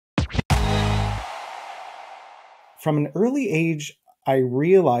from an early age, I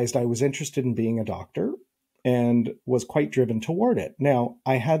realized I was interested in being a doctor and was quite driven toward it. Now,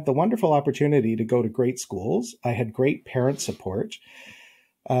 I had the wonderful opportunity to go to great schools. I had great parent support.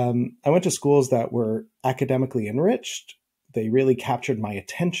 I went to schools that were academically enriched. They really captured my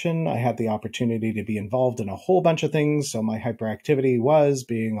attention. I had the opportunity to be involved in a whole bunch of things. So my hyperactivity was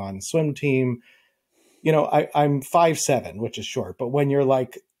being on the swim team. You know, I'm 5'7", which is short, but when you're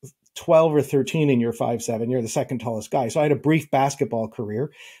like 12 or 13 and you're 5'7", you're the second tallest guy. So I had a brief basketball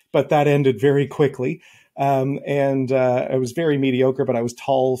career, but that ended very quickly. I was very mediocre, but I was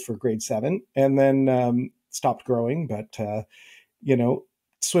tall for grade 7 and then stopped growing. But, you know,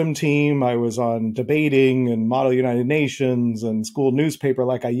 swim team, I was on debating and Model United Nations and school newspaper.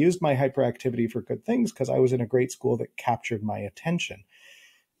 Like I used my hyperactivity for good things because I was in a great school that captured my attention.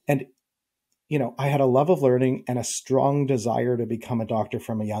 And, you know, I had a love of learning and a strong desire to become a doctor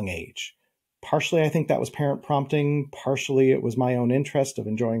from a young age. Partially, I think that was parent prompting. Partially, it was my own interest of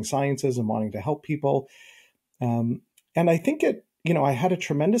enjoying sciences and wanting to help people. And I think I had a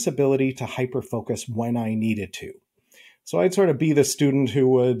tremendous ability to hyper-focus when I needed to. So I'd sort of be the student who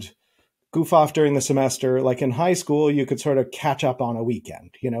would goof off during the semester. Like in high school, you could sort of catch up on a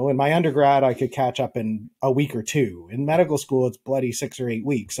weekend. You know, in my undergrad, I could catch up in a week or two. In medical school, it's bloody 6 or 8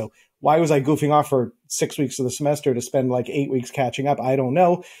 weeks. So why was I goofing off for 6 weeks of the semester to spend like 8 weeks catching up? I don't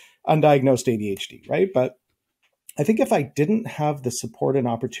know. Undiagnosed ADHD, right? But I think if I didn't have the support and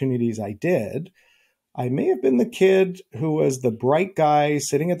opportunities I did, I may have been the kid who was the bright guy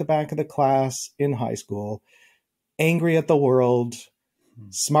sitting at the back of the class in high school, angry at the world,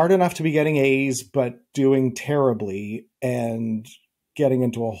 smart enough to be getting A's, but doing terribly and getting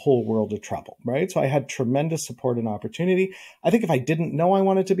into a whole world of trouble, right? So I had tremendous support and opportunity. I think if I didn't know I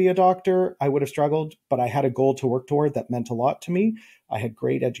wanted to be a doctor, I would have struggled, but I had a goal to work toward that meant a lot to me. I had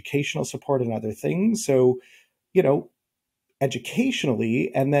great educational support and other things. So, you know,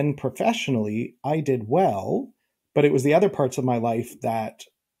 educationally and then professionally, I did well, but it was the other parts of my life that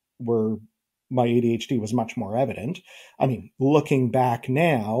were my ADHD was much more evident. I mean, looking back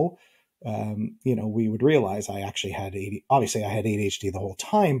now, we would realize I actually had obviously I had ADHD the whole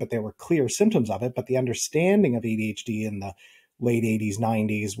time, but there were clear symptoms of it. But the understanding of ADHD in the late 80s,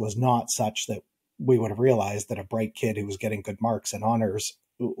 90s was not such that we would have realized that a bright kid who was getting good marks and honors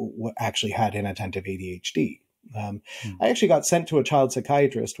actually had inattentive ADHD. I actually got sent to a child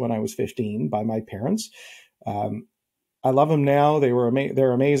psychiatrist when I was 15 by my parents. I love them now.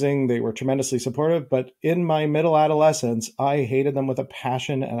 They're amazing. They were tremendously supportive. But in my middle adolescence, I hated them with a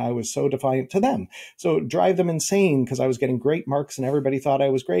passion, and I was so defiant to them. So it drive them insane because I was getting great marks and everybody thought I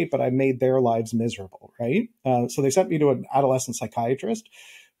was great, but I made their lives miserable, right? So they sent me to an adolescent psychiatrist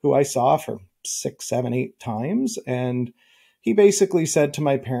who I saw for 6, 7, 8 times. And he basically said to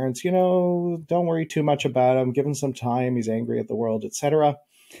my parents, don't worry too much about him. Give him some time. He's angry at the world, etc.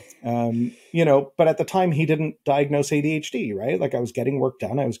 But at the time he didn't diagnose ADHD, right? Like I was getting work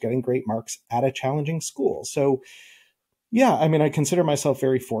done. I was getting great marks at a challenging school. So yeah, I mean, I consider myself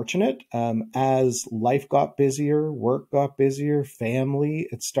very fortunate. As life got busier, work got busier, family,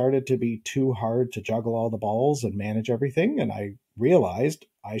 it started to be too hard to juggle all the balls and manage everything. And I realized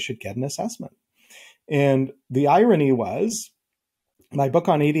I should get an assessment. And the irony was my book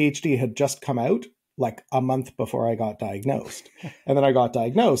on ADHD had just come out like a month before I got diagnosed. And then I got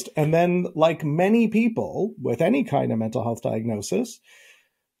diagnosed. And then, like many people with any kind of mental health diagnosis,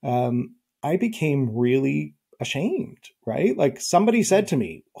 I became really ashamed, right? Like somebody said to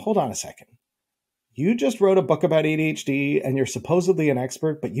me, hold on a second. You just wrote a book about ADHD and you're supposedly an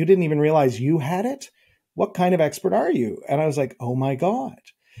expert, but you didn't even realize you had it? What kind of expert are you? And I was like, oh my God,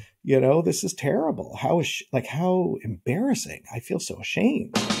 this is terrible. How embarrassing. I feel so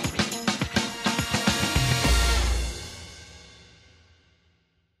ashamed.